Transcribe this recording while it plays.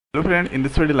Hello friend, in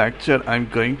this video lecture I am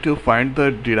going to find the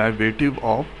derivative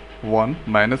of 1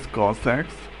 minus cos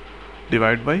x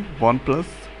divided by 1 plus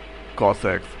cos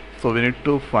x. So we need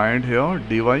to find here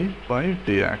dy by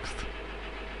dx.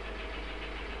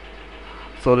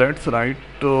 So let's write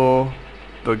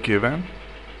the given.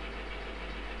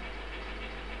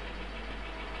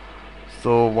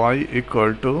 So y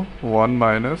equal to 1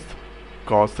 minus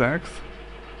cos x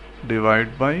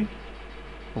divided by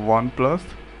 1 plus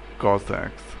cos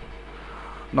x.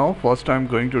 Now first I'm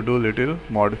going to do little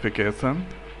modification.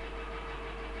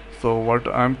 So what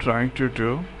I'm trying to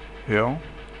do here,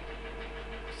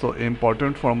 so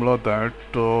important formula that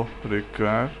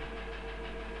require,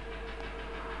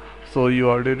 so you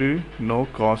already know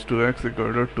cos 2x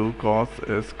equal to 2 cos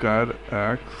a square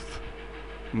x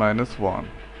minus 1,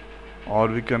 or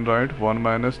we can write 1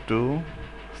 minus 2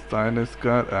 sin a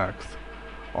square x,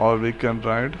 or we can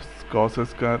write cos a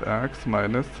square x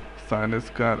minus sin a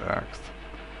square x.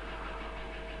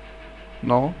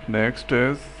 Now next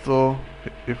is, so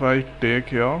if I take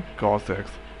here cos x,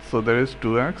 so there is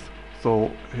 2x,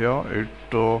 so here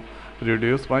it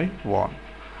reduced by 1,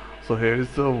 so here is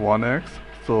 1x,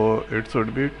 so it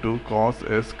should be 2 cos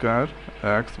a square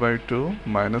x by 2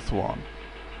 minus 1.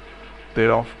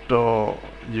 Thereafter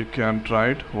you can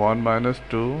write 1 minus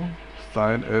 2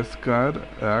 sin a square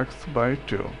x by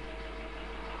 2.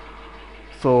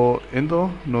 So in the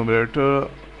numerator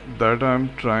that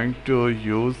I'm trying to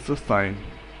use the sign,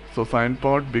 so sign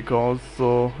part, because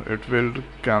it will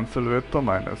cancel with the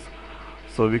minus,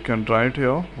 so we can write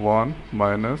here 1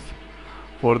 minus,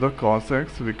 for the cos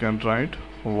x we can write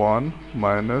 1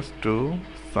 minus 2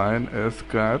 sin a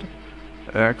square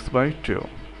x by 2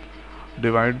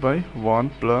 divided by 1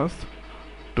 plus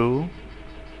 2,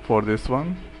 for this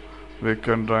one we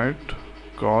can write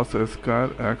cos a square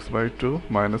x by 2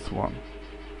 minus 1.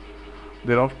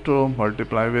 Thereafter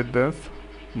multiply with this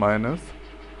minus,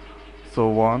 so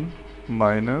 1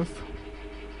 minus,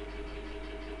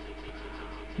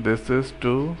 this is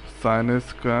 2 sin a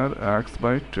square x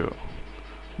by 2.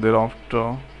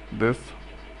 Thereafter this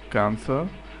cancel,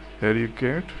 here you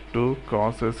get 2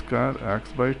 cos a square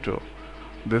x by 2,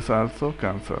 this also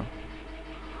cancel.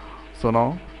 So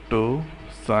now 2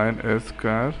 sin a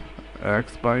square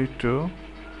x by 2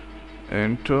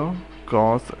 into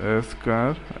cos a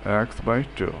square x by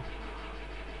 2,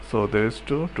 so there is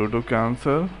 2 to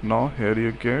cancel. Now here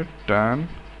you get tan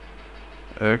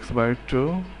x by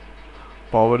 2,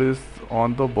 power is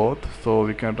on the both, so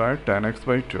we can write tan x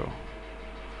by 2.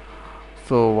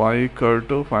 So y equal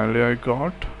to, finally I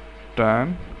got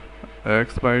tan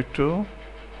x by 2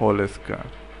 whole square.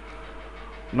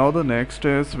 Now the next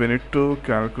is, we need to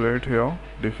calculate here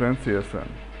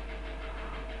differentiation.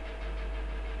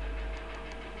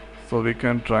 So we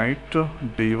can write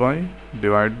dy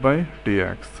divided by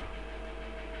dx.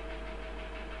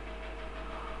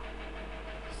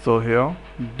 So here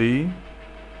d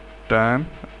tan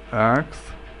x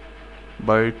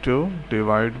by 2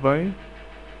 divided by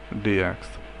dx.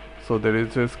 So there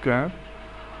is a square.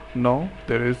 Now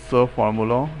there is a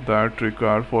formula that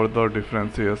required for the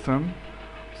differentiation.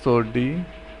 So d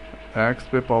x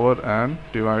by power n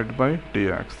divided by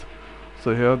dx.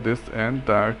 So here this n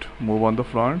that move on the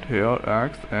front, here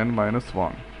x n minus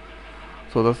 1.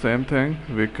 So the same thing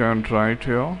we can write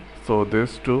here. So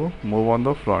this 2 move on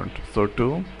the front, so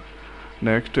 2.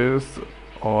 Next is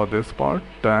this part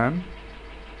tan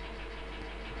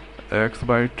x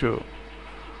by 2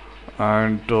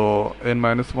 and n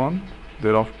minus 1.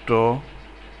 Thereafter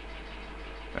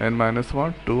n minus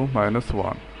 1, 2 minus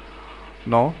 1.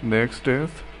 Now next is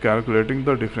calculating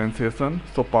the differentiation.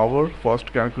 So power,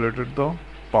 first calculated the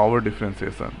power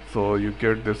differentiation, so you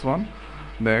get this one.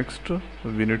 Next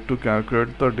we need to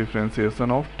calculate the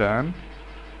differentiation of tan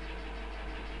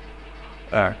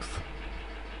x.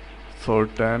 So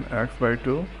tan x by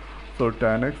 2, so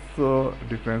tan x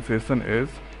differentiation is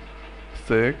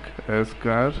sec a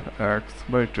square x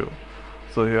by 2.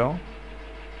 So here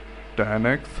tan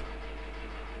x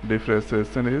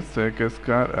differentiation is sec a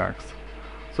square x,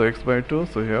 so x by 2,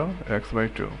 so here x by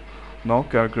 2. Now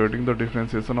calculating the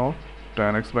differentiation of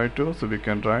tan x by 2, so we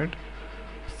can write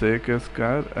sec a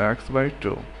square x by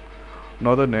 2.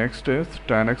 Now the next is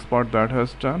tan x part that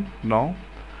has done. Now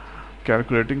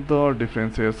calculating the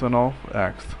differentiation of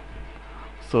x,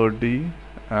 so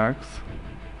dx,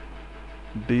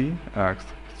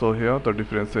 so here the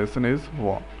differentiation is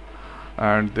 1,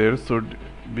 and there should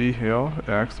be here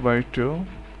x by 2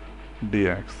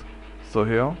 dx. So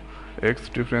here x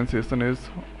differentiation is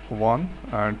 1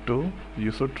 and 2 you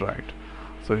should write,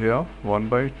 so here 1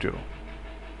 by 2.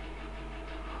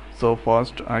 So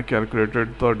first I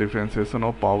calculated the differentiation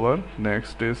of power,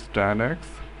 next is tan x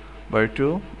by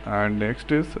 2 and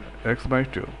next is x by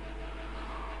 2.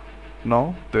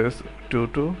 Now this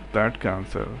 2 that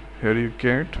cancel. Here you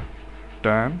get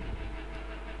tan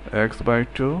x by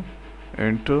 2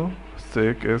 into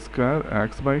sec square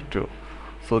x by 2.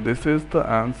 So this is the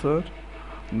answer.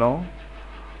 Now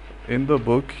in the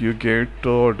book you get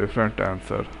a different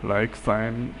answer like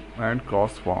sine and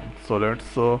cos form. So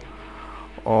let's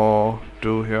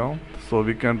do here. So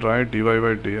we can write dy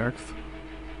by dx.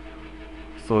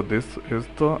 So this is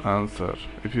the answer.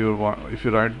 If you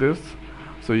write this,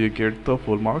 so you get the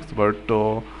full marks, but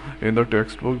in the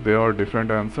textbook there are different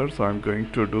answers, so I'm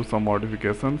going to do some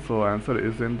modification. So answer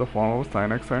is in the form of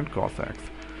sin x and cos x.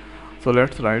 So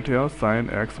let's write here sin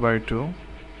x by 2,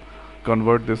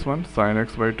 convert this one sin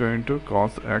x by 2 into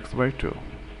cos x by 2.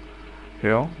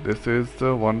 Here this is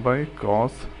 1 by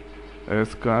cos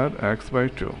square x by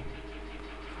 2.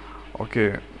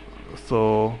 Okay,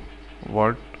 so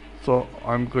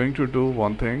I'm going to do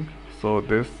one thing. So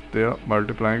this they are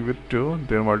multiplying with 2,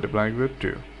 they are multiplying with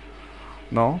 2.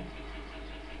 Now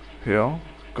here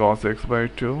cos x by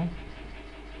 2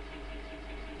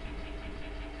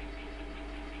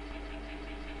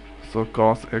 so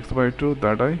cos x by 2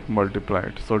 that I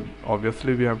multiplied. So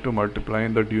obviously we have to multiply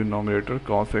in the denominator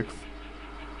cos x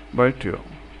by 2.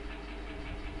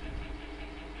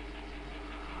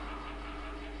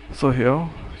 So here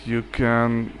you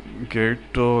can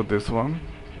get this one.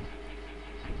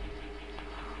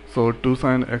 So 2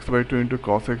 sin x by 2 into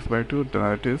cos x by 2,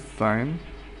 that is sin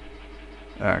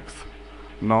x.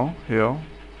 Now here,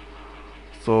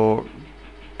 so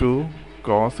 2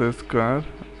 cos square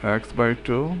x by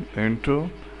 2 into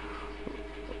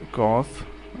cos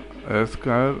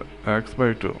square x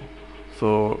by 2.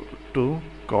 So 2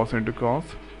 cos into cos,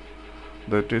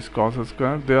 that is cos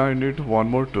square. There I need one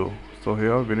more 2. So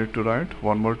here we need to write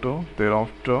one more 2.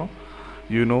 Thereafter,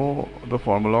 you know the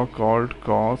formula called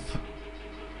cos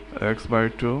x by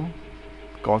 2,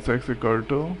 cos x equal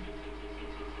to,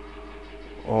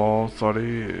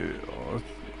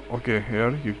 okay,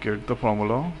 here you get the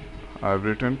formula. I've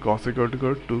written cos equal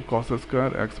to 2 cos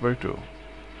square x by 2,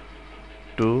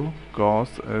 2 cos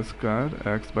square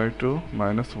x by 2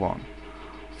 minus 1.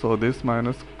 So this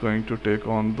minus going to take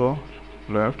on the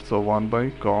left, so 1 by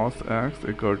cos x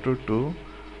equal to 2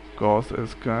 cos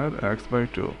square x by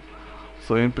 2.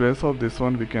 So in place of this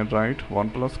one we can write 1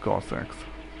 plus cos x.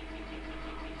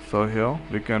 So here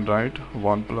we can write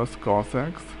 1 plus cos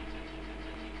x,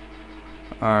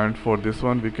 and for this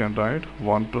one we can write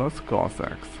 1 plus cos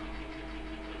x.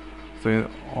 So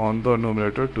on the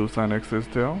numerator 2 sin x is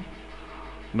there.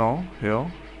 Now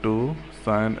here 2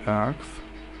 sin x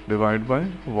divided by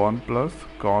 1 plus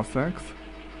cos x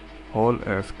whole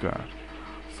square.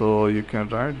 So you can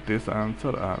write this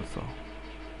answer also.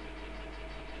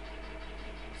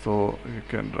 So you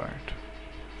can write.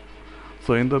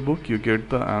 So in the book you get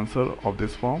the answer of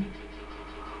this form,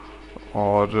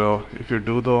 or if you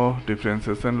do the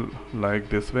differentiation like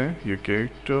this way, you get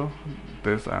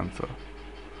this answer.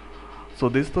 So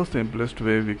this is the simplest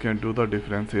way we can do the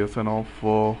differentiation of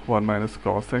 1 minus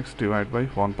cos x divided by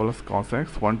 1 plus cos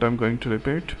x. One time going to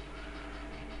repeat.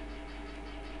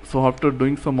 So after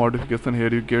doing some modification,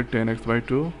 here you get 10x by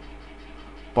 2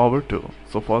 power 2.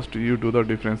 So first you do the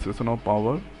differentiation of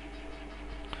power.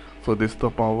 So this is the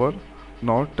power.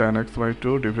 Now 10x by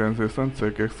 2 differentiation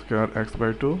sec x square x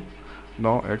by 2.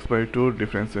 Now x by 2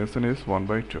 differentiation is 1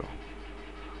 by 2.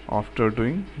 After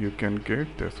doing, you can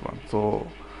get this one. So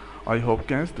I hope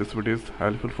guys this video is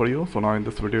helpful for you. So now in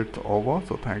this video it's over.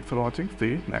 So thanks for watching.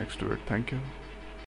 See you next video. Thank you.